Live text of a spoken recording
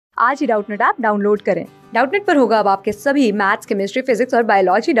आज ही Doubtnut app download करें। डाउटनट पर होगा अब आपके सभी मैथ्स, केमिस्ट्री, फिजिक्स और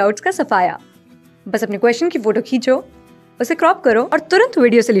बायोलॉजी डाउट्स का सफाया। बस अपने क्वेश्चन की फोटो खींचो, उसे क्रॉप करो और तुरंत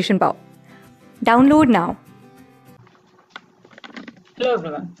वीडियो सोल्यूशन पाओ। Download now. Hello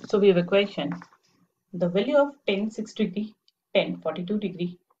everyone. So we have a question. The value of tan6 degree, tan42 degree,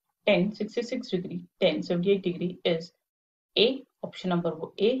 tan66 degree, tan78 degree is A, option number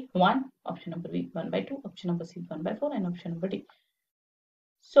A 1, option number B 1/2, option number C 1/4 and option number D.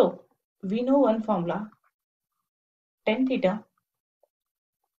 So we know one formula, tan theta,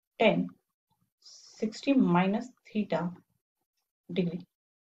 tan 60 minus theta degree,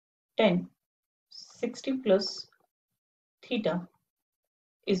 tan 60 plus theta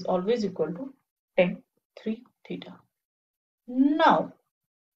is always equal to tan 3 theta. Now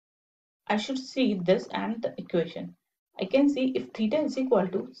I should see this and the equation. I can see if theta is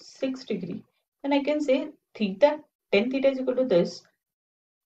equal to 6 degree, then I can say theta, tan theta is equal to this,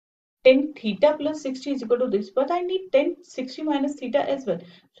 tan theta plus 60 is equal to this, but I need tan 60 minus theta as well.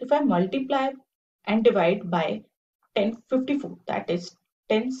 So if I multiply and divide by tan 54, that is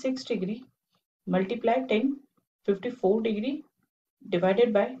tan 6 degree multiply tan 54 degree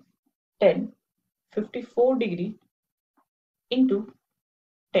divided by tan 54 degree into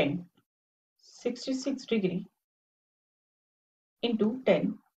tan 66 degree into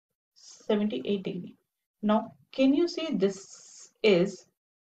tan 78 degree. Now can you see this is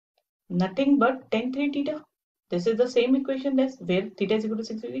nothing but tan 3 theta? This is the same equation as where theta is equal to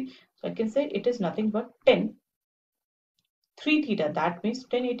 6 degree. So I can say it is nothing but tan 3 theta. That means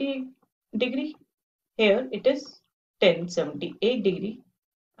tan 80 degree. Here it is tan 78 degree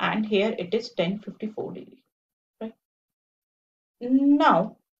and here it is tan 54 degree. Right?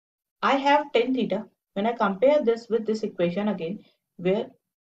 Now I have tan theta. When I compare this with this equation again, where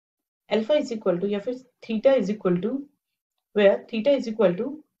alpha is equal to, या फिर theta is equal to, where theta is equal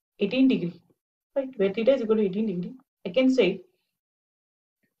to 18 degree, right? Where theta is equal to 18 degree, I can say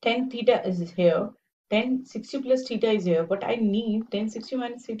tan theta is here, tan 60 plus theta is here, but I need tan 60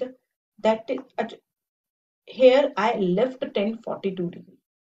 minus theta. That is at here I left tan 42 degree.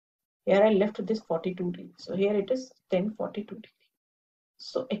 Here I left this 42 degree. So here it is tan 42 degree.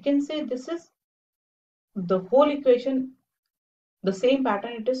 So I can say this is the whole equation, the same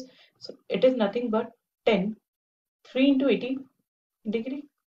pattern it is. So it is nothing but tan 3 into 18 degree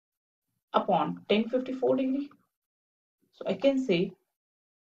upon tan 54 degree. So I can say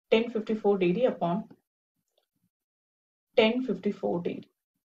tan 54 degree upon tan 54 degree.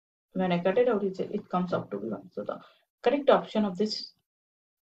 When I cut it out, it comes out to be 1. So the correct option of this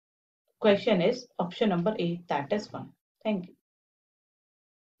question is option number A, that is 1. Thank you.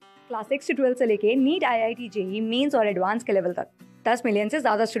 Class 6 से 12 से लेके NEET, IIT JEE mains और advance के level तक 10 million से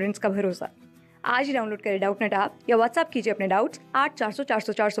ज्यादा students का भरोसा। आज ही डाउनलोड करें डाउटनट ऐप या व्हाट्सएप कीजिए अपने डाउट्स 8400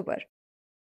 400 400 पर।